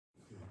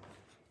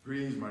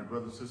Greetings, my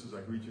brothers and sisters.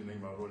 I greet you in the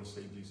name of our Lord and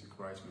Savior Jesus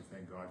Christ. We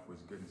thank God for his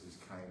goodness, his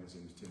kindness,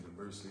 and his tender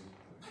mercy.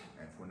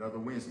 And for another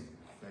Wednesday,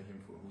 thank him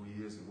for who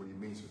he is and what he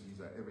means.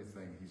 He's our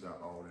everything. He's our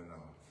all in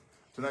all.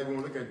 Tonight we're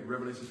going to look at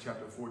Revelation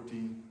chapter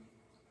 14,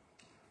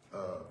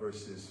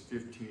 verses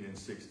 15 and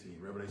 16.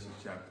 Revelation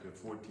chapter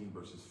 14,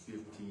 verses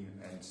 15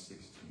 and 16.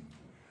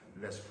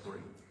 Let's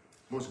pray.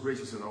 Most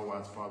gracious and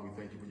all-wise Father, we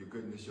thank you for your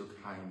goodness, your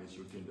kindness,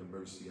 your tender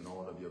mercy, and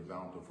all of your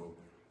bountiful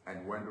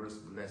and wondrous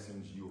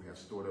blessings you have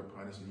stored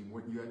upon us, and even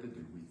what you had to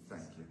do. We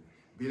thank you.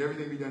 Be it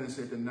everything be done and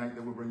said tonight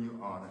that will bring you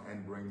honor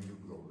and bring you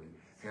glory.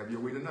 Have your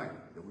way tonight,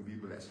 that we be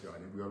blessed, God.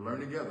 And we'll learn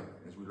together.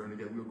 As we learn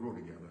together, we'll grow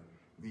together.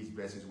 These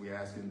blessings we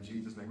ask in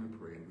Jesus' name we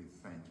pray, and we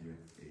thank you.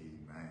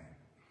 Amen.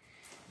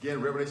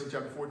 Again, Revelation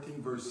chapter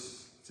 14,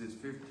 verses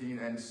 15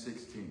 and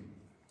 16.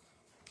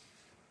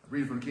 I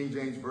read from the King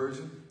James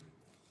Version,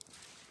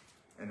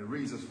 and it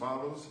reads as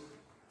follows.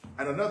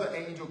 And another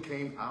angel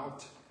came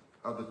out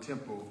of the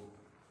temple,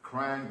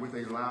 crying with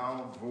a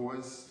loud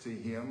voice to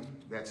him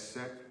that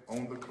sat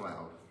on the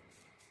cloud,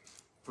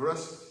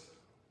 thrust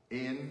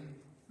in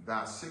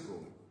thy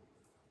sickle,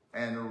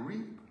 and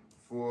reap,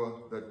 for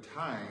the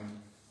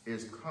time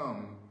is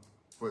come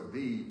for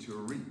thee to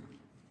reap.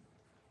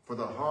 For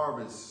the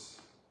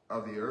harvest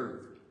of the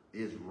earth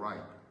is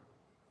ripe.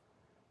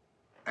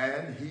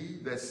 And he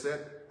that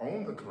sat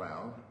on the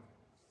cloud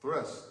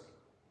thrust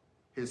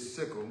his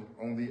sickle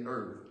on the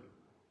earth,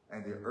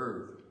 and the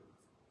earth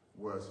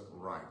was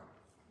ripe.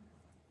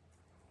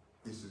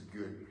 This is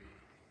good.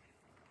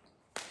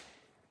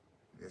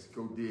 Let's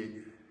go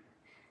dig.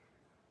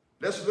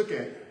 Let's look at,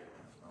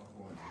 I'm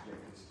going to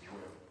get this as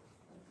well.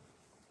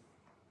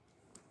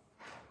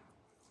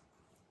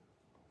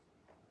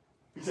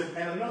 He said,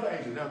 and another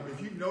angel. Now,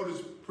 if you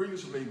notice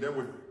previously, there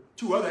were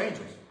two other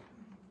angels.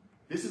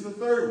 This is the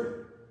third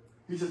one.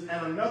 He says,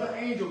 and another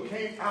angel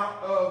came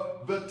out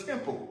of the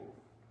temple.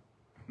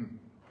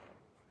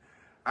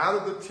 Out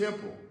of the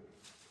temple.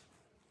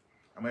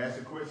 I'm going to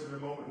ask a question in a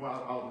moment. Well,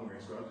 I'll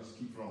answer. I'll just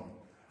keep flowing.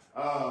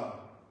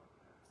 Out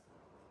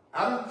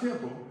of the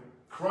temple,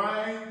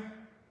 crying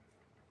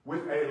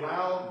with a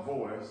loud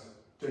voice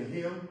to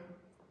him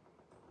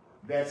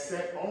that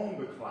sat on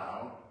the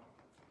cloud,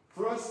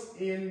 thrust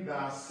in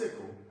thy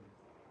sickle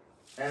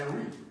and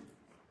reap.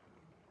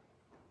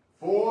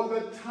 For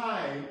the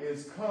time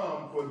is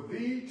come for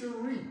thee to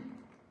reap,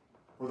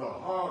 for the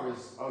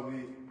harvest of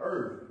the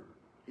earth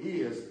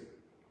is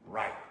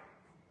ripe.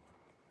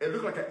 It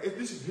looked like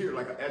this is here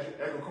like an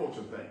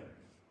agriculture thing.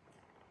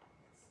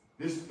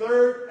 This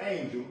third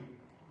angel,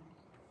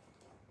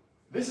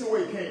 this is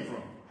where he came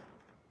from.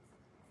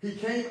 He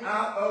came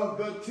out of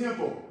the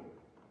temple.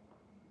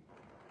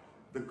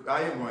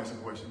 I am going to ask a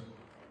question.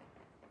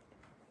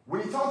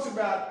 When he talks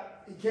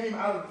about he came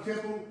out of the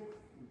temple,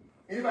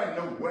 anybody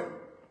know what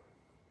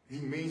he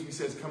means when he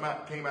says came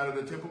out of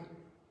the temple?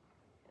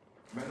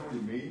 Anybody know what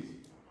he means?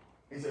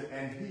 He said,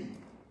 and he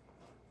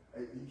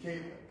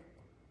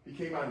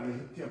came out of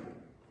the temple.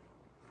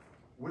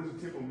 What does the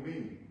temple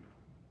mean?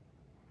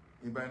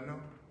 Anybody know?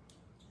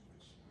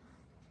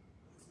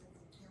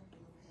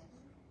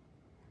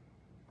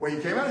 Well, he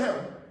came out of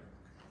heaven.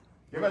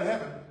 Came out of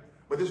heaven.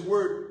 But this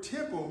word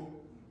temple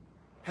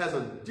has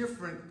a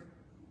different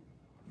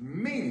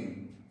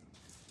meaning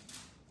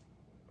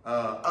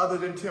other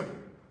than temple.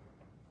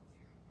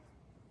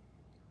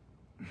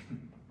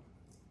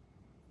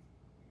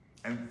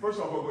 And first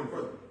of all, we're going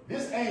further.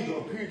 This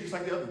angel appeared just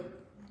like the other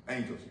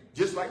angels.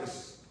 Just like the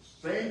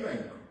same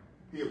thing.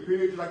 He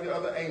appeared just like the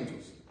other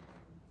angels.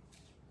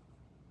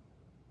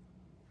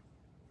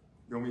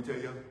 You want me to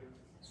tell you?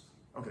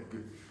 Okay,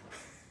 good.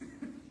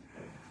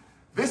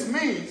 This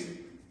means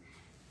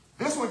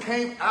this one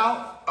came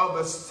out of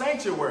the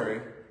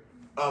sanctuary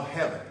of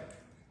heaven.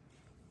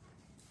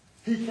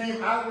 He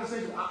came out of the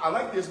sanctuary. I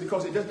like this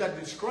because it does not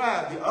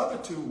describe the other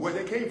two where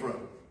they came from.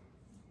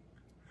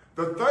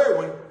 The third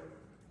one,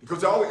 because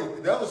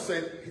the others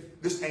said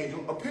this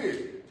angel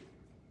appeared.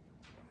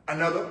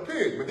 Another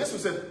appeared. But this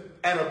one said,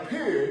 and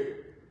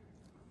appeared,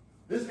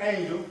 this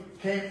angel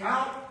came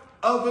out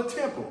of the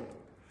temple,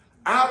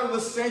 out of the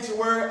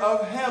sanctuary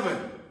of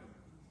heaven.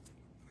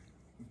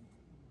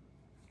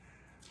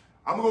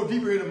 I'm going to go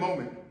deeper in a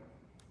moment.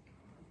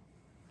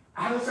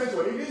 Out of the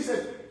sanctuary. He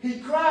said, he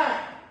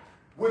cried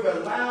with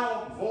a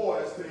loud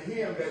voice to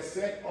him that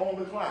sat on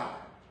the cloud.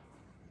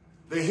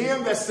 The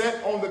him that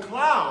sat on the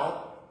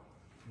cloud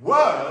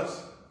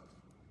was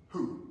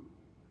who?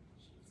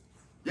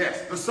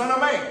 Yes, the Son of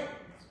Man.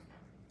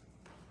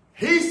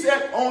 He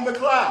sat on the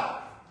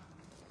cloud.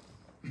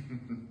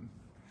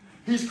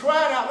 He's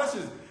crying out.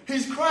 Listen,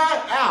 he's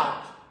crying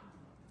out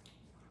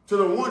to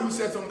the one who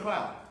sits on the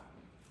cloud.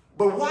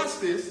 But watch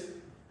this.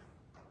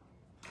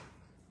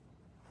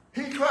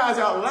 He cries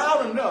out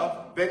loud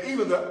enough that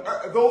even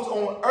those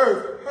on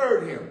earth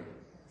heard him.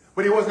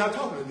 But he was not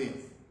talking to them.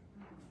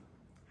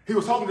 He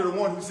was talking to the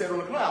one who sat on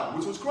the cloud,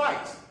 which was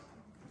Christ.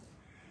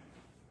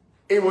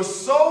 It was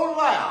so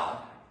loud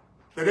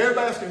that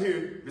everybody else could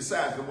hear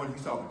besides the one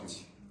he's talking to.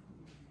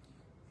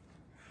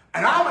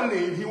 And I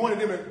believe he wanted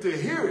them to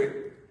hear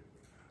it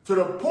to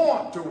the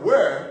point to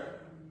where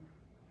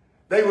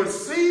they would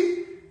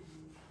see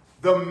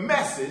the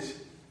message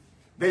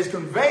that's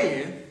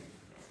conveying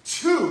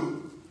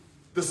to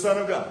the Son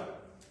of God.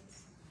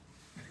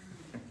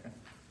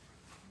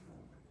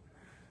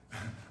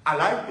 I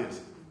like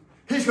this.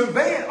 He's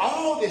conveying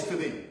all this to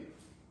them.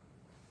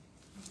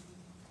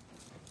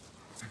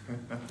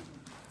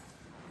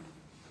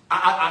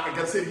 I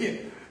got to say it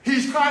again.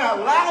 He's crying out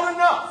loud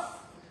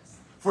enough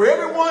for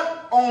everyone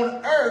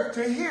on earth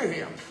to hear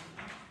him.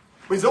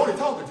 But he's only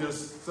talking to the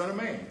Son of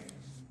Man,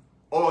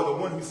 or the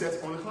one who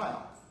sits on the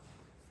cloud.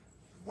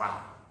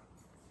 Wow.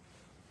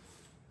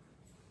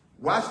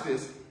 Watch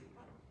this.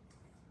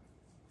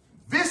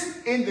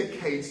 This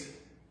indicates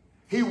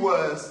he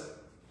was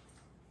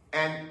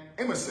an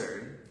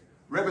emissary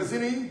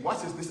representing,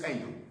 watch this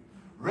angel,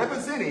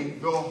 representing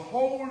the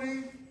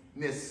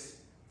holiness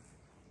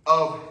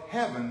of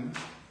heaven,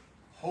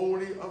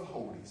 holy of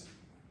holies.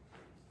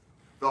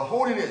 The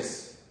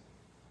holiness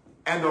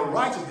and the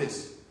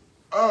righteousness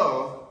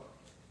of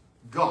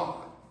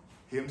God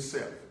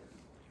himself.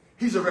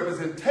 He's a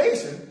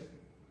representation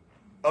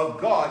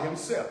of God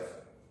himself.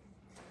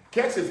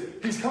 Catch this.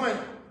 He's coming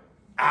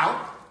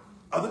out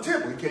of the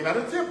temple. He came out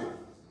of the temple.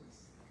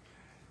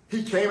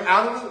 He came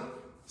out of the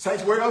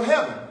sanctuary of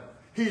heaven.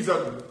 He's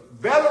a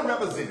better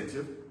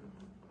representative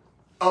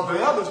of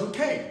the others who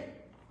came.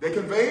 They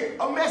conveyed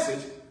a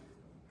message,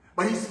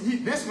 but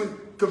this one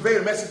conveyed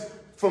a message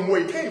from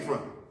where he came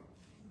from.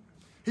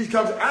 He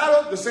comes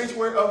out of the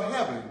sanctuary of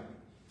heaven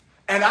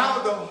and out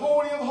of the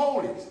Holy of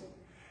Holies.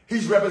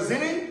 He's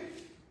representing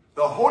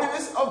the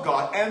holiness of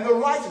God and the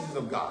righteousness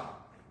of God.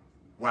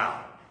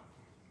 Wow.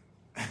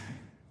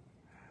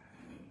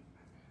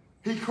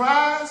 He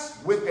cries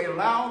with a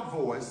loud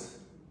voice.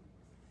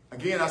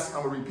 Again, I'm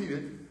going to repeat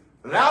it.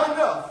 Loud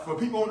enough for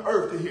people on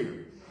earth to hear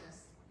him.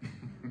 Yes.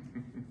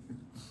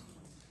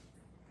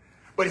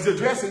 But he's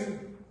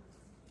addressing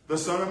the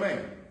Son of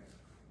Man.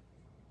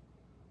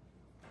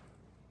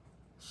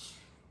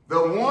 The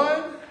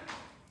one,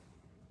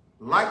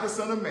 like the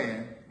Son of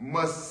Man,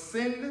 must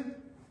send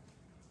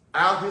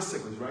out his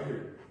sickle. It's right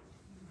here.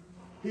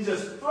 He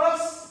just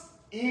thrust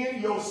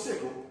in your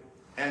sickle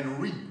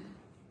and reap.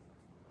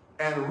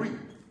 And reap.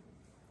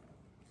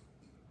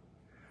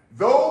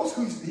 Those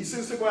who he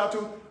sends sickle out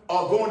to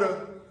are going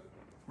to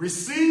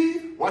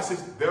receive, watch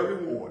this, their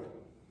reward.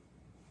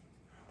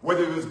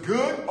 Whether it was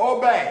good or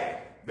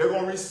bad, they're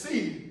going to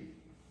receive,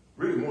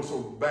 really more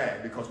so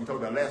bad, because we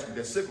talked about last week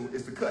that sickle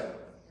is the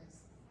cut.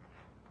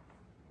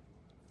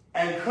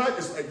 And cut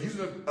is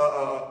using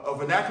a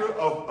vernacular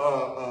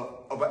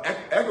of an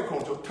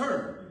agricultural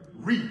term,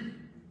 reap.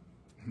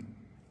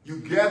 You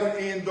gather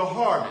in the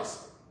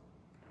harvest.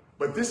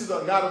 But this is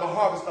not of the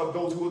harvest of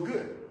those who are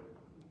good.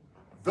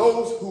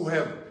 Those who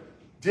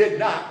did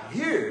not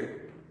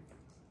hear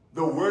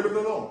the word of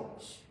the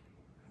Lord.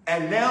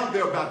 And now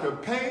they're about to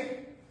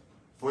pay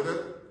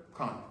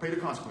the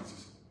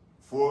consequences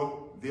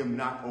for them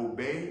not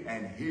obeying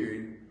and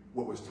hearing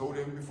what was told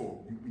them before.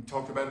 We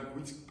talked about it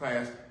weeks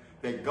past,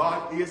 that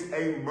God is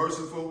a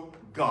merciful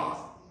God.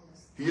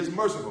 He is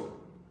merciful.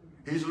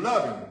 He's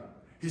loving.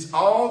 He's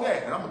all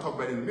that. And I'm going to talk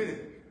about it in a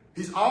minute.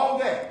 He's all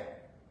that.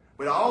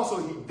 But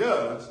also he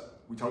does,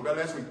 we talked about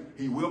last week,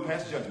 he will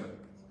pass judgment.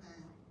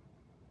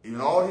 In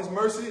all his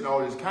mercy and all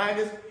his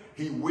kindness,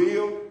 he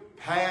will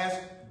pass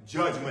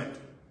judgment.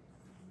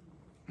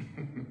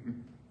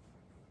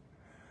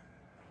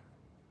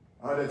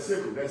 That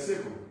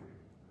sickle.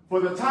 For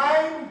the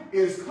time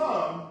is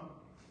come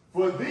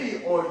for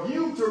thee or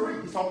you to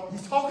reap.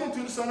 He's talking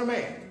to the Son of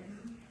Man.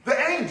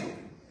 The angel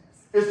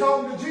is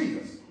talking to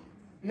Jesus.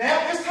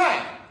 Now it's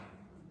time.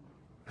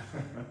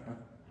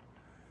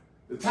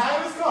 The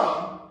time has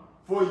come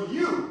for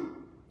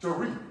you to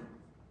reap.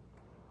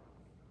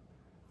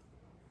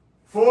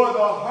 For the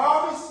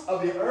harvest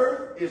of the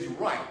earth is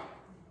ripe.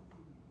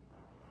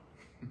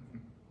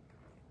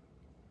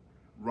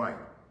 Right.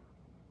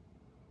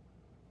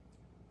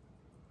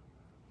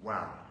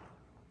 Wow.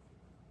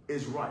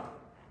 It's ripe.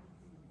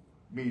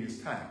 Meaning it's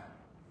time.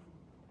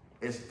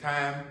 It's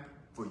time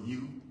for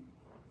you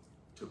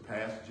to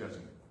pass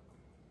judgment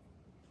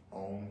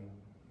on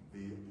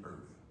the earth.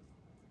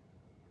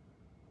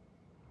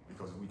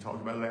 Because we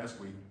talked about it last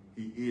week,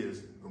 he is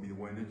going to be the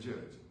one to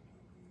judge.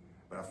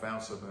 But I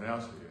found something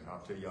else here, and I'll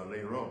tell y'all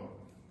later on.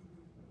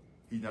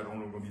 He's not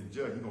only going to be the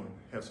judge, he's going to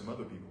have some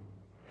other people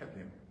help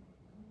him.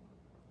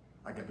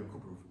 I got biblical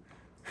proof.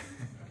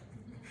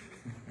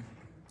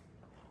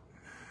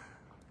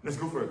 Let's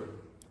go further.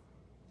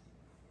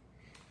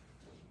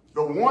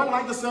 The one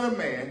like the Son of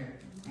Man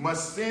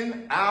must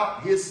send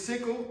out his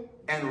sickle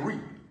and reap.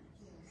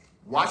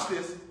 Watch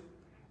this.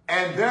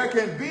 And there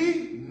can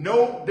be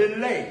no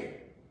delay.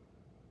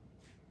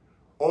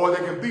 Or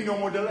there can be no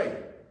more delay.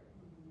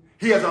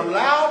 He has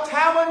allowed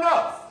time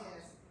enough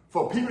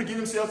for people to get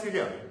themselves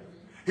together.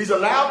 He's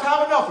allowed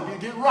time enough for you to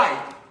get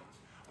right.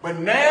 But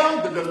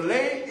now the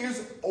delay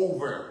is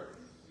over.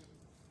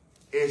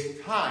 It's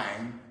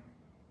time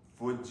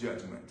for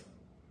judgment.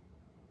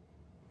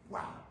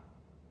 Wow.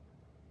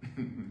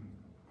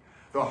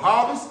 The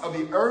harvest of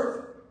the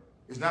earth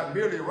is not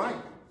merely ripe.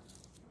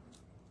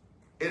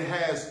 It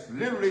has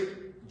literally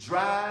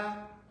dried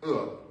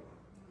up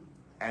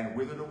and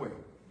withered away.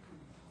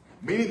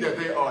 Meaning that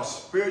they are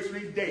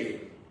spiritually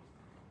dead.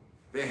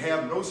 They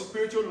have no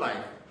spiritual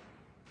life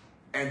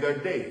and they're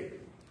dead.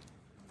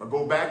 If I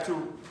go back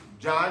to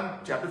John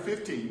chapter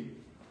 15,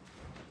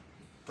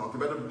 talked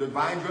about the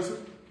vine dresser,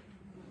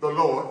 the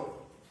Lord,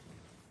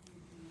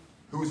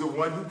 who's the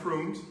one who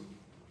prunes,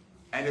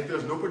 and if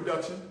there's no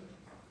production,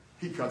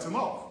 he cuts them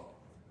off.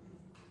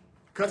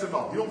 Cuts them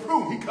off. He don't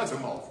prune, he cuts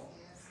them off.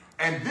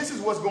 And this is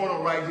what's going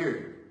on right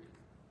here.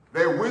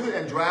 They're withered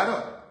and dried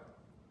up.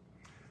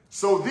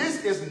 So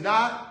this is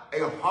not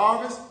a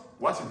harvest.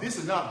 Watch it. This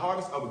is not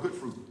harvest of a good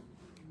fruit.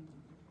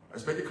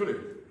 Let's make it clear.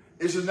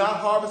 This is not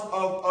harvest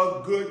of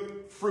a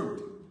good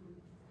fruit.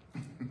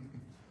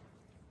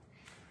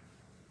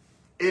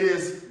 It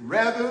is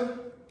rather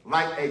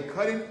like a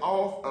cutting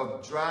off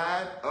of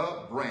dried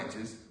up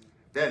branches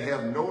that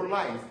have no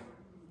life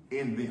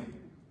in them.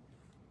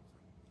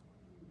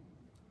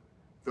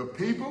 The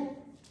people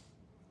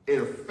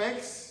it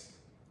affects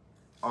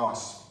are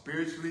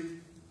spiritually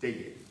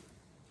dead.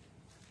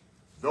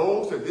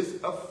 Those that this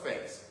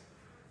affects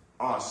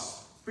are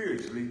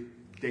spiritually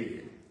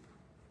dead.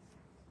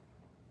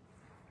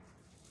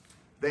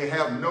 They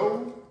have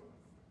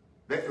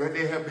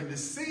been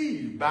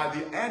deceived by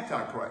the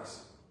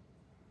Antichrist.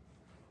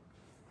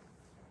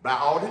 By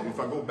all his, if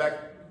I go back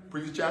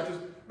previous chapters,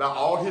 by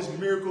all his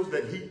miracles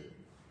that he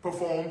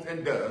performs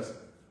and does,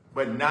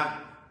 but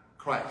not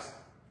Christ.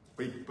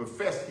 But he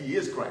professed he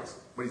is Christ,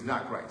 but he's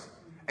not Christ.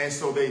 And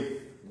so they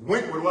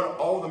went with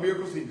all the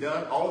miracles he's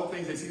done, all the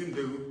things they see him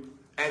do,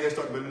 and they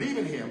started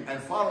believing him and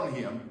following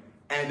him,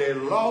 and they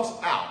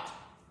lost out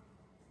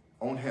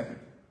on heaven.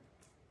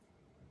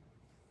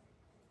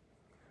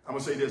 I'm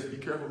going to say this, be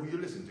careful who you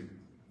listen to.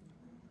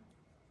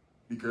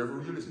 Be careful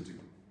who you listen to.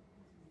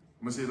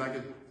 I'm going to say it like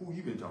this, who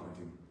you been talking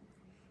to?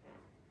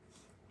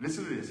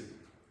 Listen to this.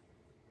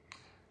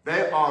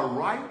 They are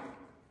ripe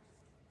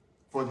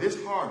for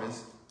this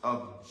harvest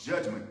of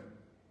judgment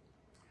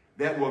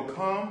that will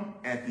come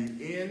at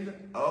the end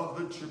of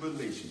the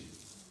tribulation.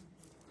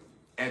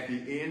 At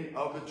the end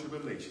of the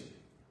tribulation.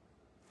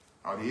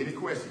 Are there any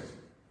questions?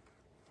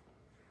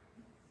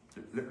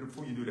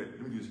 Before you do that,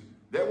 let me do this.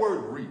 That word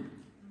reap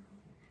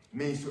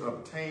means to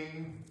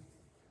obtain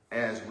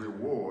as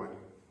reward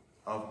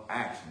of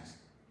actions.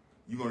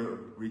 You're going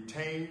to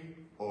retain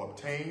or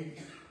obtain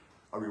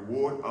a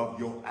reward of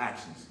your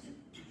actions.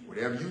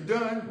 Whatever you've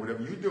done,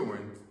 whatever you're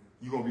doing,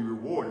 you're going to be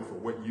rewarded for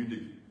what you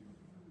do.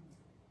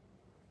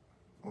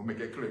 I'm going to make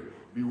that clear.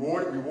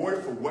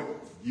 Rewarded for what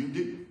you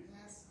do.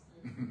 Yes.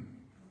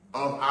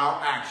 Of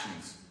our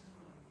actions.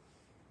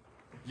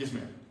 Yes,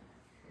 ma'am.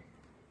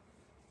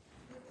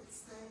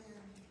 It's saying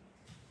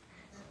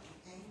that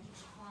the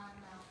angels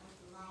crying out with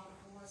a loud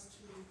voice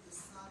to the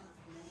Son of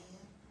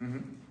Man.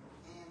 Mm-hmm.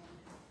 And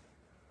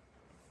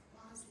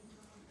why is he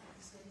doing that?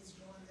 He said he's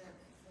doing that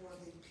for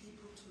the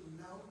people to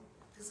know.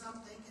 Because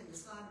I'm thinking the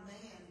Son of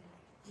Man,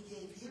 he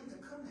gave him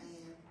the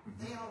command.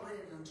 Mm-hmm. They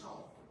already done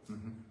taught.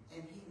 Mm-hmm.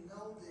 And he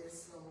know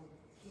this, so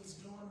he's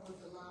doing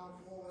with a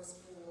loud voice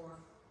for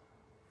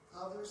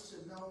others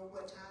to know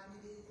what time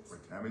it is.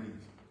 What time it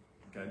is.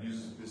 Can I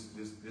use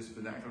this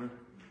vernacular?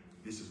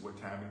 This is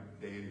what time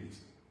of day it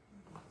is.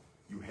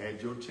 You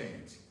had your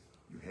chance.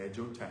 You had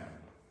your time.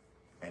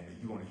 And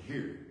you're going to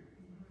hear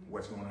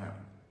what's going to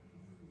happen.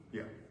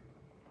 Yeah.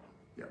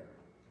 Yeah.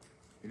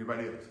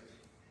 Anybody else?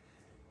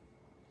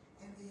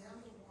 And the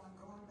other one,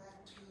 going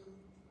back to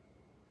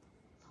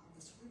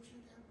the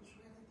scripture that was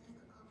read, I think,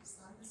 a couple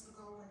Sundays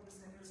ago, when it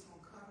was in there, it's going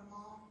to cut them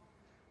off.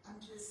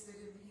 I'm just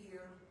sitting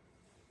here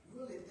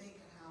really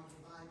thinking how the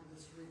Bible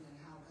is written and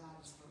how God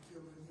is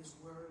fulfilling his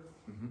word.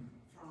 Mm-hmm.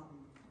 From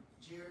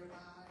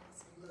Jeremiah,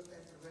 so we looked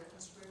at the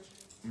reference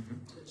scripture,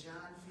 mm-hmm. to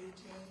John 15.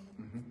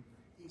 Mm-hmm.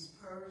 He's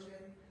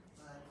purging,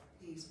 but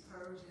he's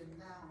purging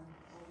now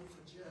only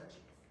for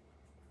judgment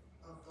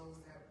of those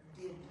that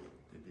didn't do.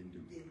 Didn't do.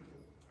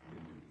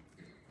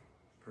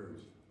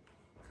 Purge,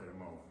 cut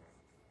them off,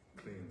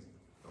 cleanse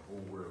the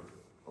whole world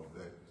of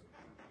that,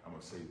 I'm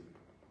going to say,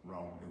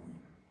 wrongdoing.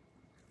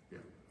 Yeah.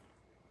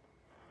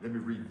 Let me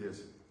read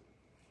this.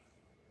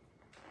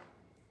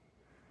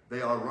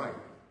 They are right.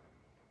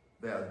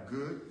 They are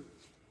good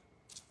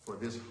for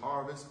this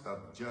harvest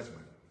of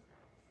judgment.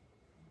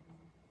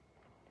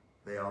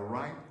 They are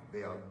right.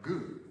 They are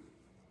good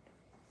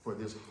for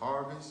this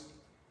harvest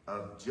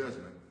of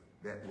judgment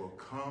that will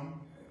come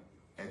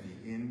at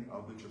the end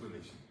of the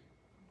tribulation.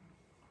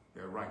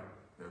 They're right.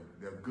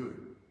 They're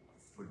good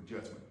for the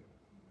judgment.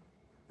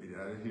 They did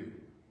out of here.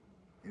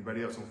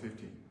 Anybody else on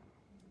 15?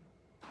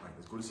 All right,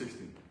 let's go to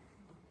 16.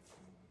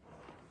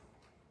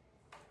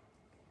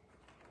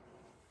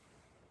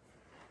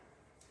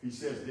 He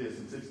says this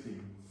in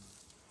 16.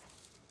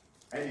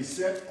 And he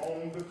sat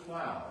on the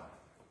cloud.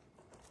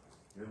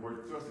 The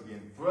word thrust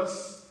again.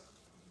 Thrust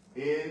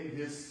in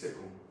his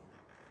sickle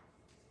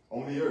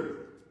on the earth.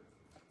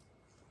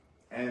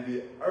 And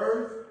the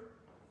earth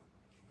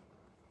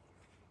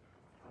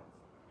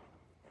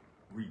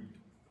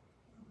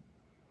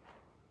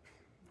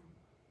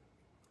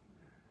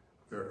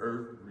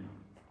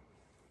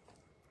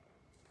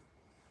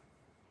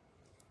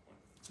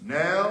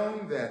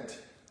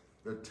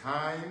the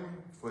time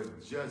for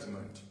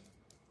judgment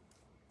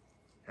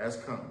has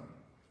come.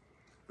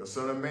 The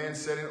Son of Man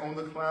sitting on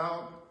the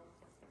cloud,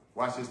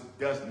 watch this,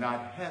 does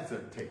not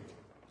hesitate.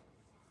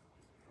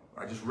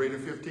 I just read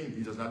in 15,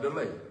 he does not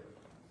delay.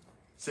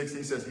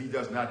 16 says he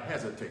does not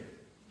hesitate.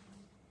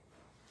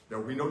 There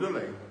will be no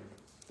delay.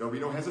 There will be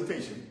no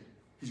hesitation.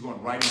 He's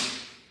going right in.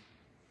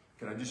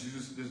 Can I just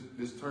use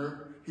this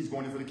term? He's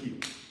going in for the kill.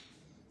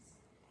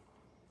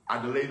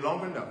 I delayed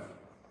long enough.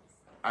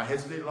 I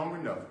hesitated long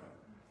enough.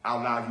 I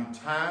allowed you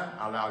time.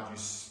 I allowed you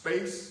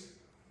space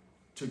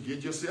to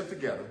get yourself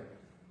together.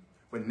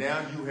 But now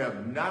you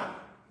have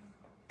not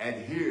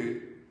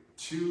adhered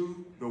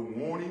to the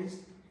warnings,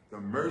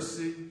 the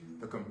mercy,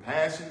 the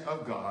compassion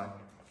of God.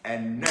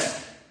 And now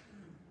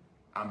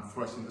I'm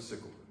thrusting the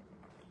sickle.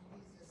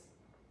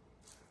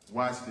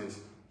 Watch this.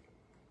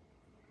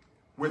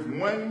 With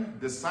one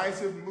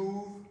decisive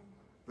move,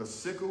 the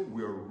sickle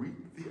will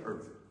reap the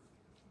earth.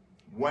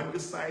 One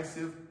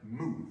decisive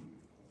move,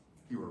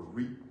 he will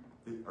reap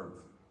the earth.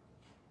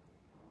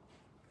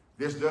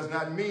 This does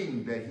not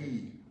mean that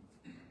he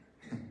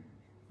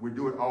will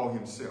do it all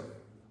himself.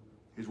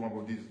 Here's one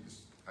more.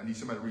 I need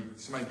somebody to read.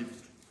 Somebody get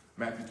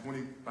Matthew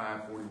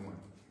 25:41.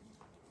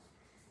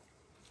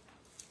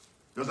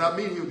 Does not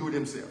mean he'll do it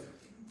himself.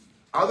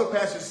 Other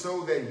passages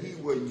show that he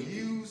will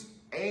use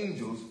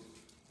angels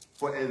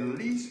for at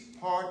least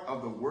part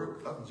of the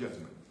work of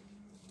judgment.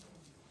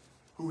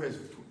 Who has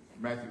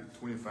Matthew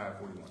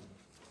 25:41?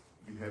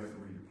 If you haven't,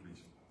 read it,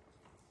 please.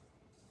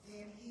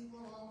 And he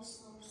will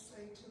also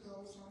say to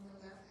those on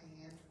the left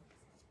hand,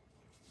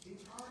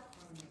 depart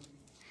from me,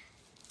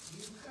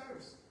 you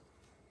cursed,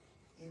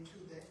 into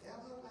the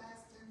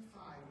everlasting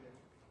fire,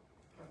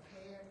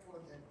 prepared for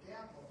the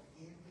devil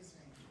and his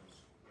angels.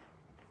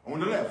 On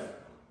the left.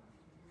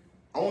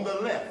 On the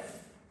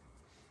left.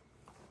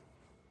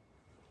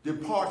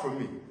 Depart from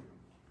me.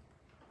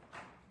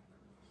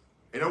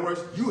 In other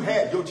words, you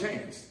had your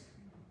chance.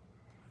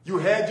 You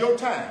had your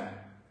time.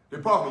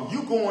 Depart from me.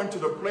 You going to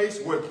the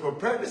place where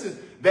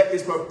that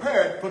is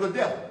prepared for the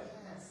devil.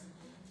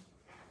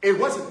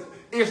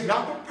 It's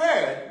not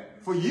prepared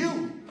for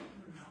you.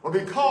 But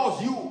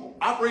because you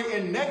operate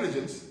in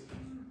negligence,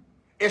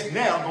 it's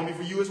now going to be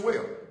for you as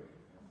well.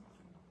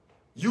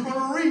 You're going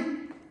to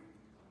reap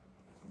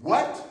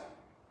what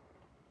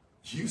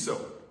you sow.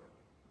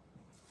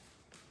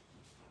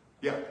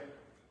 Yeah.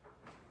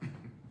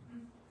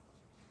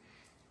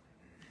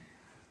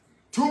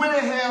 Too many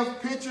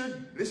have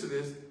pictured, listen to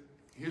this.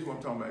 Here's what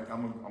I'm talking about.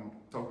 I'm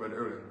talking about it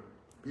earlier.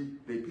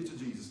 They picture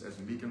Jesus as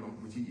meek and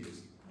which he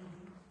is.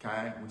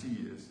 Kind, which he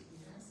is.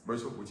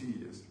 Merciful, which he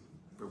is.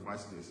 But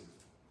watch this.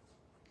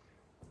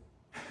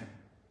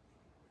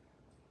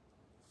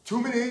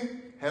 Too many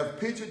have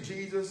pictured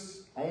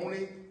Jesus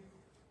only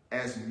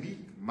as meek,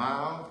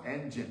 mild,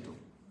 and gentle.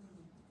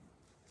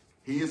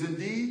 He is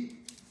indeed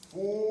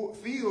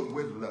filled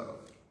with love.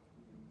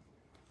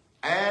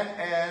 And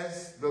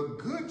as the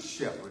good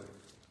shepherd,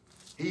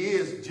 he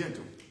is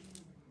gentle.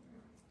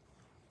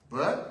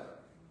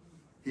 But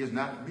he is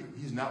not weak.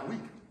 He's not weak.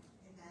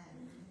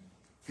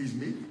 He's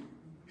meek.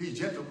 He's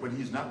gentle, but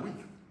he's not weak.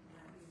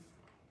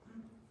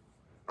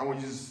 I want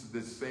you to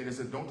say this,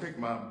 don't take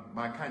my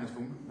kindness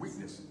for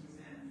weakness.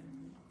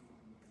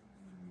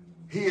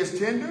 He is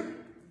tender,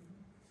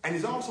 and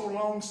he's also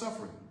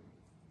long-suffering.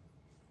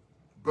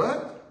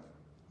 But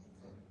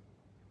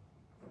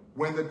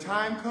when the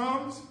time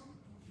comes,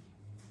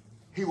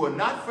 he will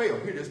not fail.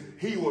 Hear this.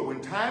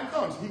 When time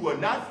comes, he will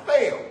not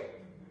fail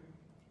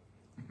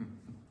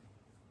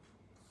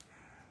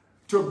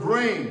to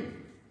bring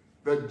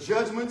the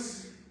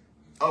judgments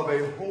of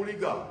a holy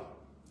God.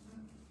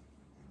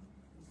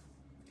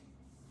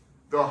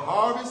 The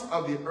harvest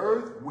of the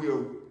earth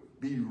will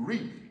be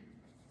reaped.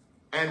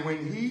 And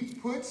when he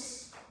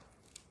puts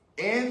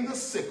in the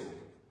sickle,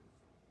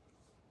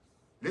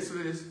 listen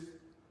to this.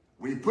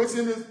 When he puts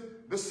in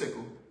the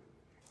sickle,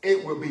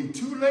 it will be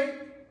too late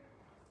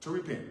to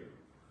repent.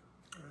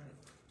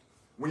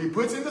 When he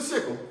puts in the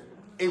sickle,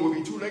 it will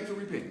be too late to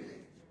repent.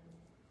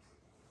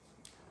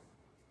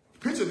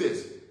 Picture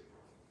this.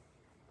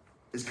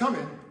 It's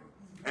coming,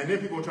 and then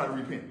people will try to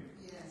repent.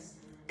 Yes.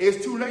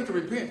 It's too late to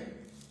repent.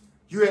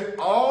 You had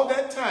all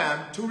that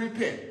time to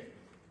repent.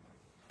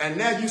 And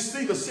now you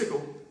see the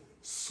sickle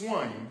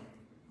swing,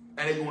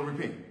 and then you want to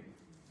repent.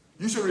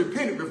 You should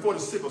repent it before the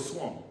sickle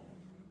swung.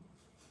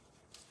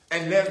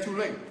 And that's too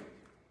late.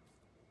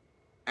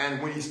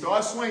 And when he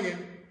starts swinging,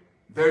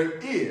 there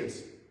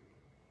is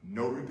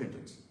no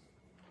repentance.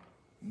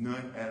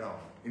 None at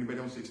all. Anybody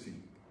on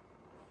 16?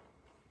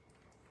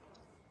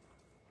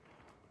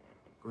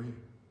 Go ahead.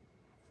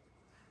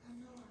 I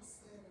know I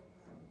said it,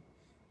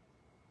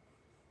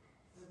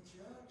 the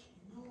judge,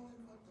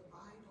 knowing what the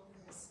Bible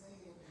has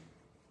said, and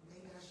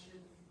maybe I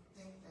shouldn't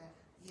think that,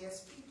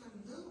 yes, people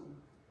knew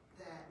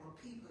that, or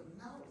people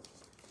know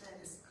that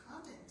it's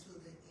coming to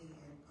the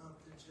end of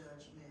the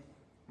judgment.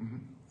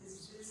 Mm-hmm.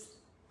 It's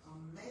just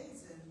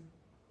amazing,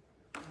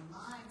 the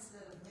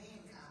mindset of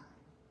mankind,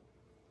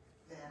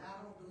 that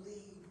I don't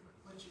believe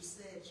what you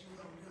said you're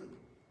going to do.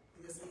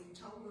 Because he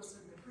told us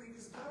in the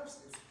previous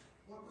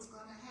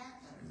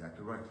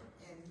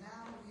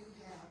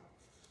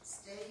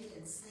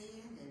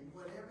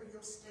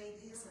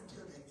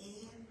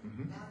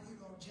Now you're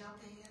going to jump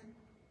in.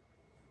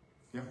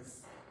 Yeah.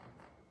 It's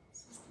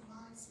just the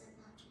mindset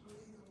not to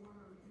believe the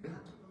word and Yeah.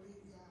 not to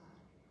believe God.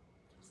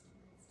 Just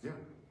amazing. Yeah.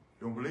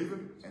 Don't believe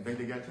him and think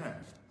they got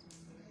time.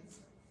 Just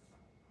amazing.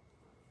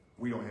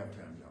 We don't have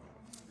time, y'all.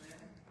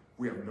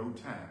 We have no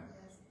time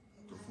Yes.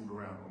 to fool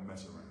around or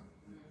mess around.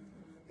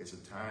 It's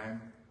a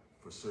time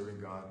for serving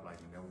God like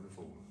never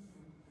before.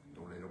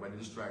 Don't let nobody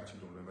distract you.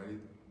 Don't let nobody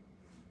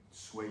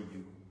sway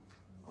you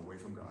away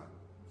from God.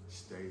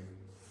 Stay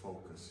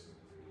focused.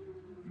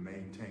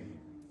 Maintain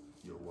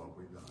your walk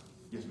with God.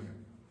 Yes,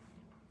 ma'am.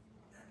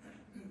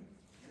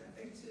 And I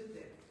think too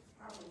that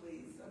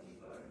probably some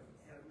people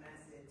have a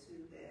mindset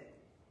too that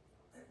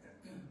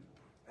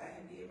I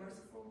can be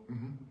merciful,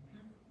 Mm-hmm.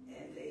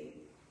 and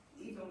they,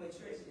 even when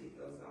tragedy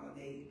goes on,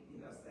 they,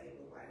 say,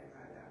 well, why did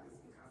God allow this?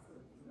 Because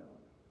of,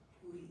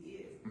 who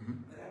he is.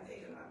 Mm-hmm. But I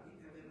think a lot of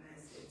people have a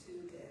mindset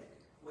too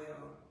that,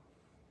 well,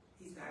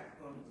 he's not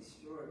going to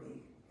destroy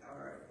me,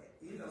 or,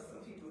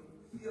 some people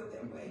feel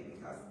that way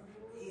because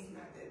he's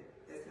not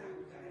that's not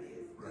who God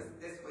is. Right.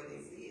 That's the way they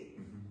see it.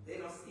 Mm-hmm. They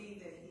don't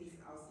see that he's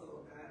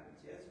also a God of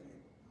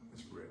judgment.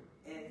 That's correct.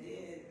 And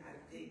then I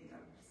think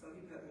some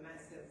people have the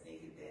mindset of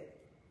thinking that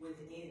when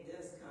the end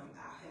does come,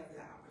 I'll have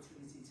the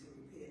opportunity to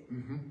repent.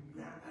 Mm-hmm.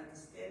 Not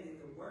understanding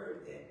the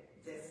word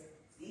that's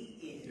the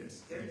end.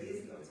 Yes. There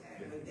is no time.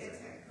 Yeah. When that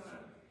time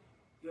comes,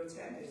 your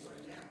time is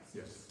run out.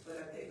 Yes. But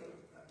I think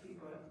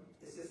people,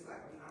 it's just like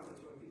a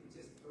knowledge where people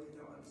just really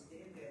don't understand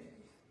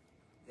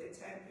that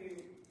time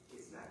period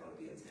is not going to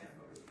be a time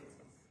for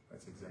repentance.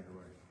 That's exactly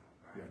right.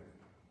 Right.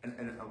 Yeah.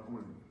 And I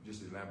want to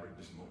just elaborate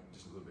just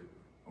a little bit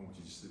on what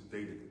you just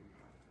stated,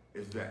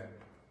 is that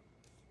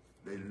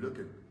they look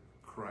at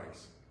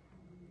Christ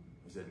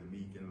as that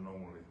meek and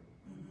lonely,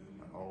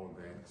 and all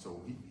of that.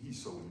 So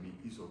he's so meek,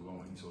 he's so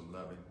lonely, he's so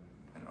loving,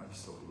 and he's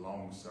so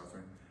long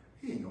suffering.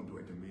 He ain't gonna do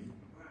it to me.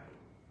 Right.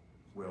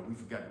 Well, we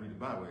forgot to read the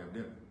Bible,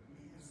 evidently,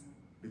 Yes.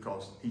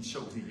 because he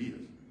shows he is.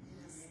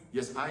 Yes.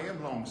 Yes, I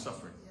am long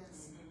suffering,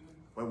 Yes.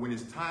 but when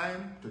it's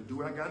time to do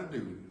what I gotta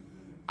do,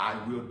 I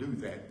will do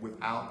that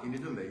without any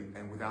delay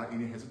and without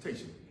any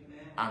hesitation.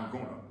 Amen. I'm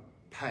gonna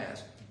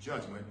pass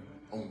judgment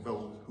on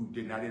those who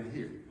did not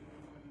adhere.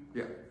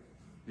 Yeah,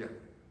 yeah,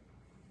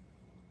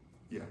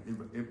 yeah.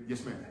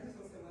 Yes, ma'am. I just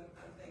want to say one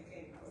thing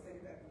came. I was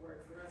thinking about the word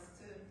for us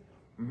too.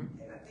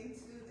 Mm-hmm. And I think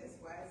too, that's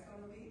why it's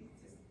going to be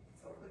just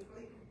so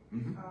quickly,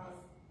 Mm-hmm. because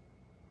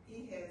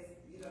he has,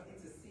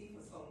 interceded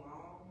for so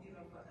long,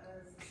 for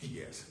us,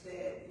 Yes.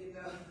 that,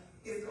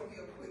 it's going to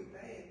be a quick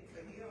thing for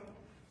him.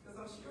 Because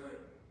I'm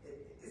sure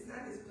it's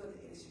not his will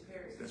that any should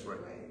perish. That's right.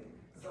 Anyway.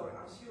 That's So right.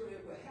 I'm sure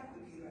it will have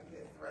to be like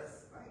that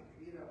thrust, like,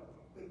 a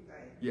quick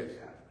thing. Yes.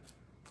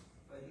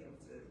 For him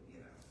to,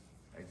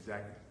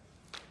 Exactly.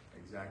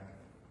 Exactly.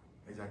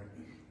 Exactly.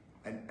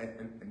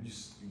 And you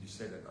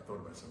said that, I thought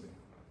about something.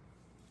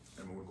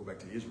 And when we go back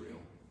to Israel,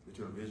 the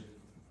children of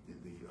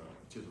Israel,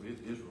 the children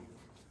of Israel,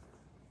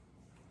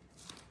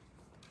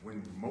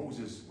 when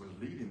Moses was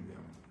leading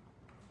them,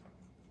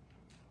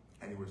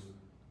 and he was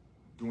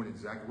doing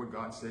exactly what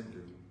God said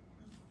do,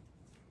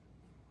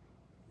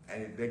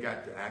 and they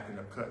got to acting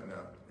up, cutting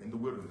up in the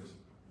wilderness,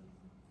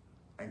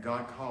 and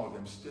God called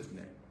them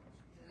stiff-necked,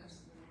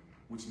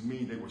 which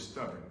means they were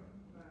stubborn.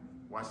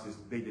 Watch this,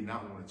 they did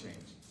not want to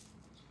change.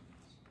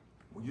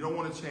 When you don't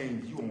want to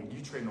change, you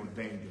tread on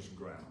dangerous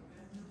ground.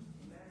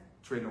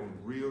 Treading on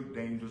real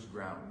dangerous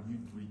ground.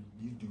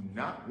 You do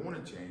not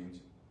want to change,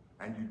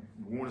 and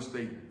you want to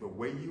stay the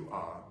way you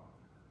are,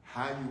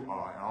 how you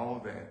are, and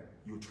all that.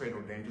 You tread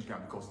on dangerous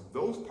ground because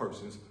those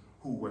persons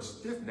who were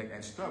stiff-necked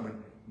and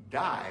stubborn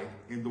died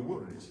in the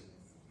wilderness.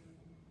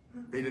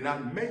 They did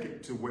not make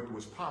it to what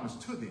was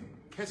promised to them.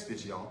 Catch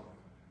this, y'all,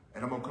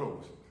 and I'm going to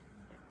close.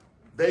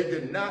 They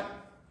did not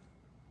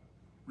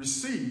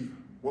receive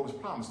what was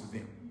promised to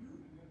them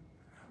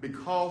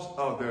because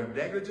of their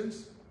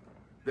negligence,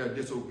 their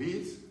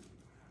disobedience,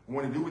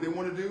 want to do what they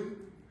want to do,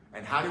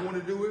 and how they want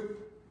to do it.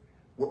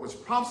 What was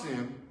promised to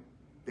them,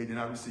 they did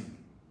not receive.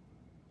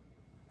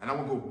 And I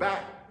will go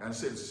back, and I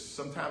said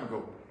some time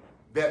ago,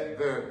 that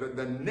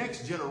the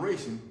next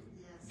generation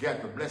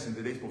got the blessing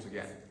that they're supposed to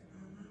get.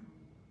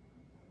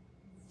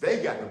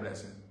 They got the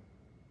blessing,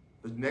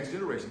 the next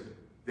generation,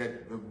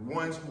 that the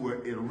ones who were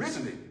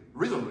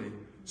originally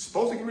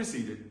supposed to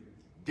receive it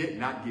did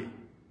not get,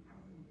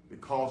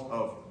 because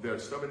of their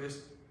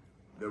stubbornness,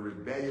 their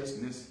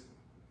rebelliousness,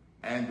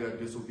 and their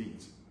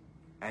disobedience.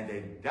 And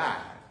they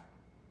died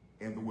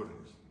in the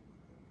wilderness.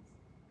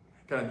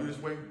 Can I do this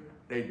way?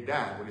 They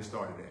died where they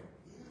started at.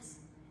 Yes.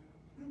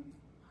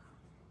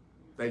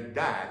 They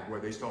died where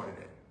they started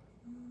at.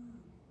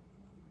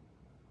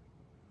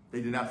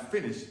 They did not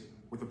finish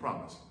with the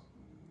promise.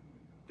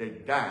 They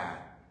died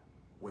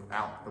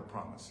without the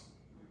promise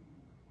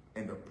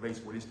in the place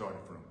where they started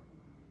from.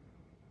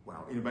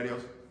 Wow. Anybody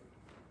else?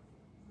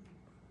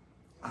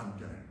 I'm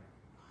done.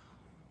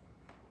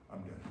 I'm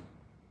done.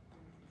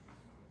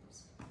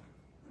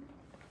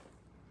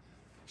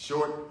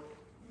 Short,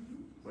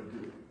 but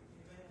good.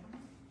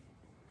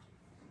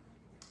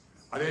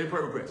 Are there any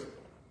prayer requests?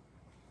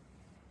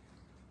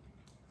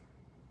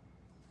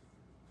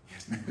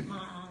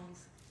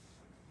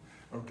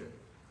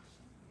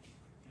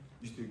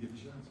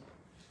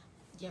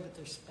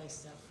 they're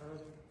spaced out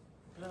further.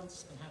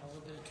 Blunt's been having a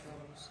little bit of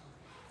trouble, so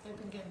they've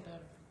been getting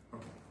better.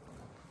 Okay.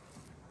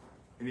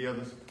 Any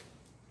others?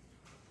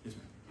 Yes,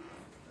 ma'am.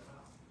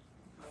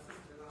 My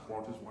sister-in-law.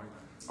 Walter's wife?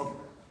 Okay.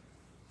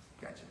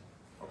 Gotcha.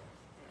 Okay.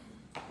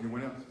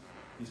 Anyone else?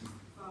 Yes, ma'am.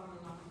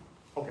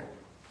 Okay.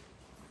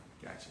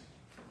 Gotcha.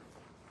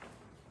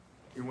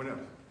 Anyone else?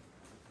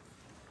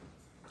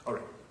 All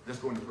right. Let's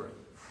go into prayer.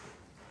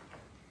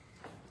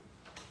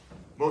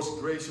 Most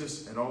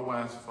gracious and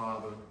all-wise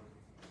Father,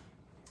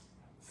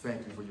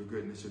 thank you for your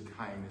goodness, your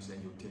kindness,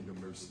 and your tender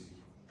mercy,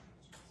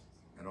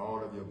 and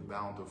all of your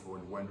bountiful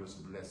and wondrous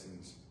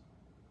blessings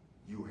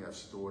you have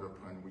stored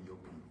upon we, your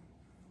people.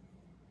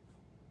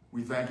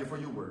 We thank you for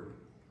your word.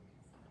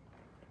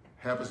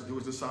 Help us do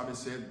as the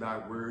psalmist said, thy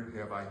word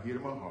have I hid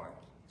in my heart,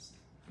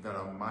 that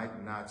I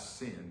might not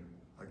sin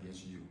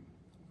against you.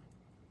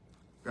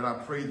 God,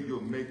 I pray that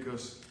you'll make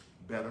us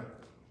better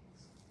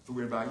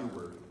through and by your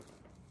word.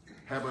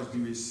 Have us be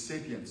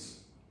recipients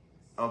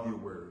of your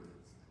word.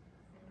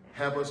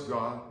 Have us,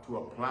 God, to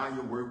apply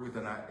your word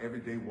within our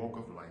everyday walk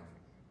of life,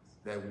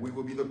 that we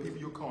will be the people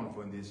you're calling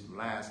for in these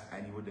last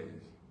annual days.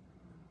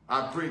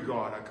 I pray,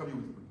 God, I come to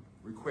you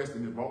with requests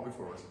and brought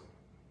before us.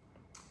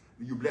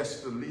 You bless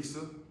Sister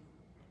Lisa,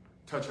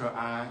 touch her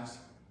eyes,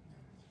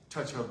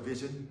 touch her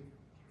vision,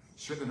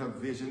 strengthen her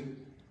vision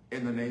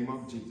in the name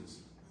of Jesus.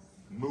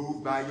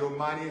 Move by your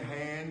mighty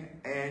hand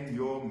and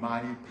your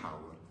mighty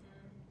power.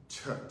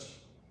 Touch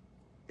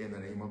in the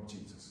name of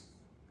Jesus.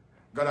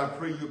 God, I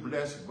pray you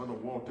bless Brother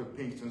Walter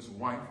Pinkston's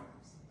wife.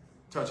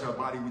 Touch her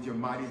body with your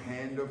mighty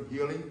hand of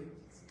healing.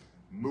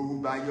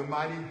 Move by your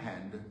mighty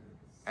hand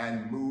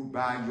and move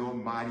by your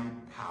mighty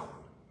power.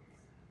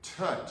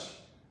 Touch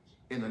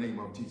in the name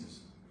of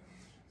Jesus.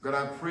 God,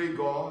 I pray,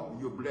 God,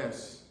 you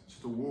bless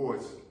Sister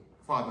Ward's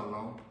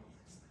father-in-law.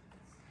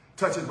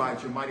 Touch his body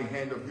with your mighty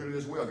hand of healing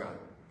as well, God.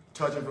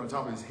 Touch him from the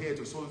top of his head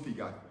to the sole of his feet,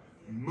 God.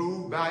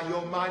 Move by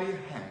your mighty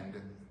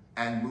hand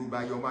and move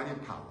by your mighty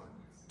power.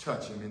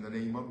 Touch him in the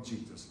name of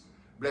Jesus.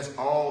 Bless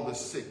all the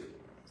sick,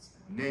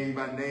 name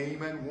by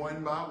name and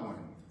one by one.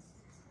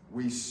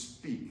 We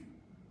speak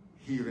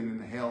healing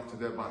and health to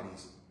their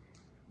bodies.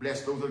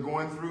 Bless those that are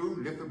going through,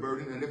 lift the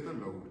burden and lift the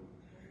load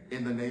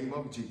in the name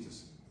of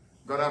Jesus.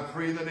 God, I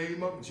pray in the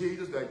name of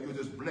Jesus that you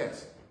just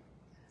bless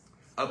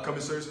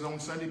upcoming services on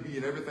Sunday, be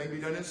and everything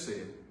be done and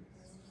said,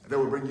 that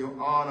will bring you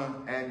honor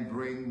and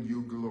bring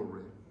you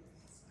glory.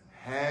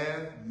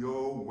 Have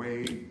your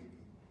way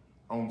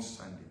on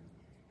Sunday,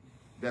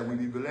 that we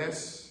be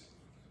blessed,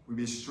 we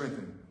be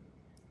strengthened,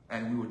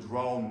 and we will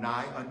draw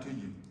nigh unto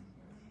you.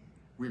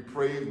 We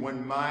pray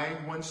one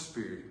mind, one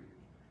spirit,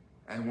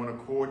 and one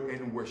accord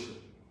in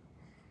worship.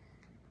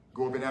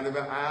 Go up and out of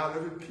the aisle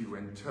of the pew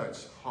and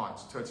touch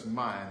hearts, touch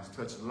minds,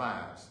 touch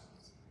lives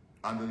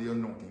under the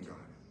anointing, God.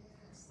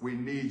 We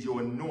need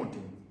your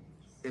anointing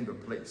in the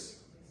place.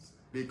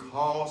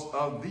 Because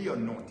of the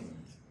anointing,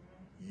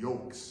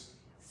 yokes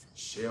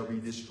shall be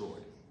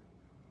destroyed.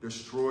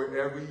 Destroy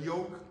every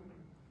yoke,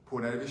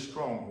 put out every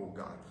stronghold,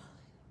 God,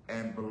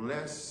 and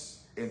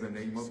bless in the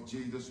name of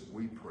Jesus,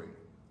 we pray.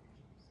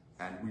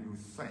 And we do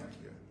thank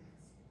you.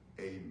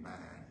 Amen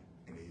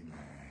and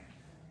amen.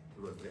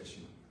 The Lord bless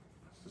you.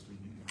 Sister, you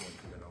can go and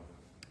take that off.